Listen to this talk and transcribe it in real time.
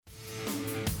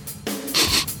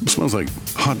Smells like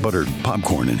hot buttered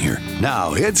popcorn in here.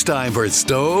 Now it's time for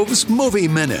Stove's Movie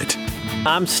Minute.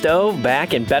 I'm Stove,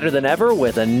 back and better than ever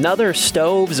with another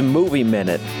Stove's Movie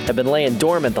Minute. I've been laying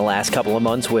dormant the last couple of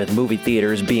months with movie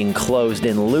theaters being closed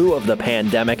in lieu of the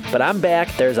pandemic, but I'm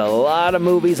back. There's a lot of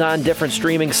movies on different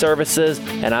streaming services,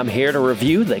 and I'm here to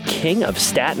review The King of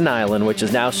Staten Island, which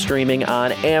is now streaming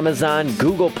on Amazon,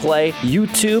 Google Play,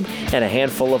 YouTube, and a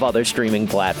handful of other streaming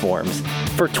platforms.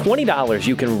 For $20,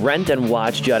 you can rent and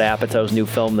watch Judd Apatow's new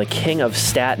film, The King of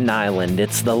Staten Island.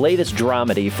 It's the latest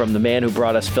dramedy from the man who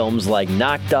brought us films like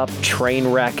Knocked Up,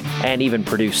 Trainwreck, and even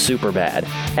produced Superbad.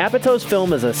 Apatow's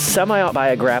film is a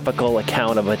semi-biographical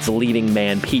account of its leading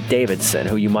man, Pete Davidson,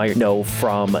 who you might know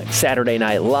from Saturday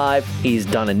Night Live. He's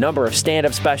done a number of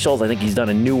stand-up specials. I think he's done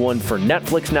a new one for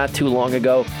Netflix not too long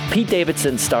ago. Pete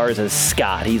Davidson stars as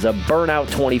Scott. He's a burnout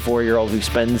 24-year-old who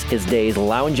spends his days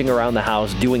lounging around the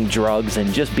house, doing drugs,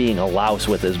 and just being a louse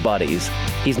with his buddies.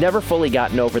 He's never fully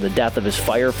gotten over the death of his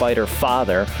firefighter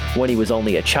father when he was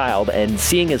only a child, and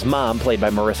seeing his mom, played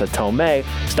by Marissa Tomei,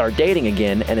 start dating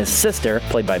again, and his sister,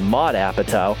 played by Maude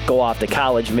Apatow, go off to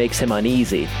college makes him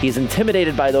uneasy. He's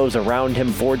intimidated by those around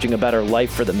him forging a better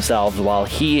life for themselves while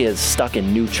he is stuck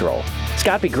in neutral.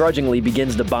 Scott begrudgingly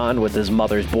begins to bond with his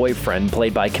mother's boyfriend,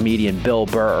 played by comedian Bill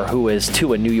Burr, who is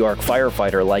too a New York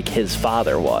firefighter like his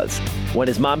father was. When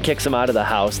his mom kicks him out of the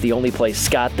house, the only place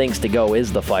Scott thinks to go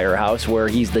is the firehouse, where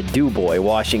he's the do-boy,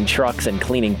 washing trucks and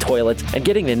cleaning toilets and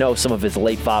getting to know some of his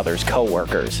late father's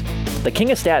co-workers. The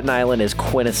King of Staten Island is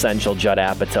quintessential Judd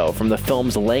Apatow, from the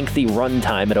film's lengthy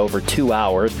runtime at over 2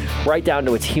 hours, right down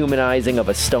to its humanizing of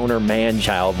a stoner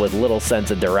man-child with little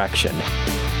sense of direction.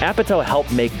 Apatow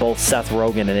helped make both Seth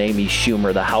Rogen and Amy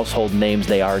Schumer the household names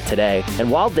they are today,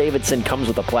 and while Davidson comes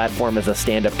with a platform as a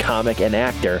stand-up comic and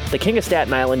actor, The King of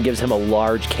Staten Island gives him a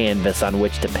large canvas on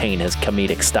which to paint his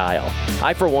comedic style.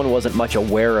 I, for one, wasn't much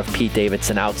aware of Pete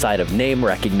Davidson outside of name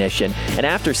recognition, and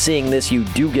after seeing this, you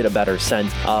do get a better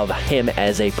sense of him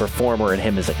as a performer and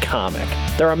him as a comic.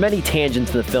 There are many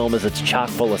tangents in the film as it's chock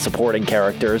full of supporting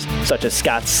characters, such as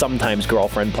Scott's sometimes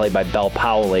girlfriend, played by Belle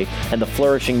Powley, and the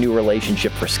flourishing new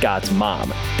relationship for Scott's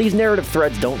mom. These narrative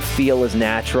threads don't feel as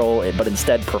natural, but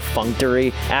instead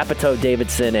perfunctory. Apatow,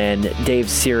 Davidson, and Dave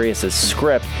Sirius's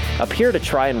script appear to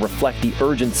try and reflect the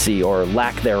urgency or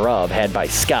lack thereof had by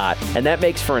Scott, and that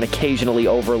makes for an occasionally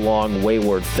overlong,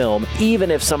 wayward film, even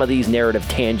if some of these narrative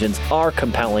tangents are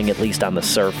compelling, at least on the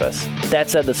surface. That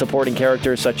said, the supporting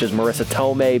characters such as Marissa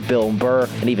Tomei, Bill Burr,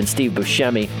 and even Steve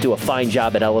Buscemi do a fine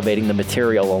job at elevating the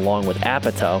material along with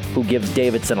Apatow, who gives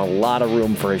Davidson a lot of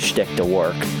room for his shtick to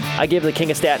work. I give The King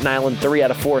of Staten Island 3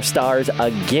 out of 4 stars.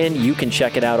 Again, you can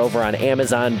check it out over on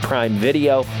Amazon Prime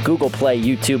Video, Google Play,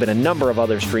 YouTube, and a number of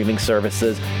other streaming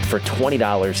services for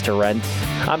 $20 to rent.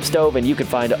 I'm Stove, and you can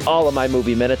find all of my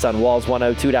movie minutes on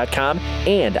Walls102.com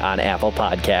and on Apple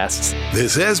Podcasts.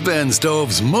 This has been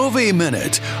Stove's Movie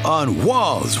Minute on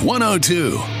Walls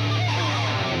 102.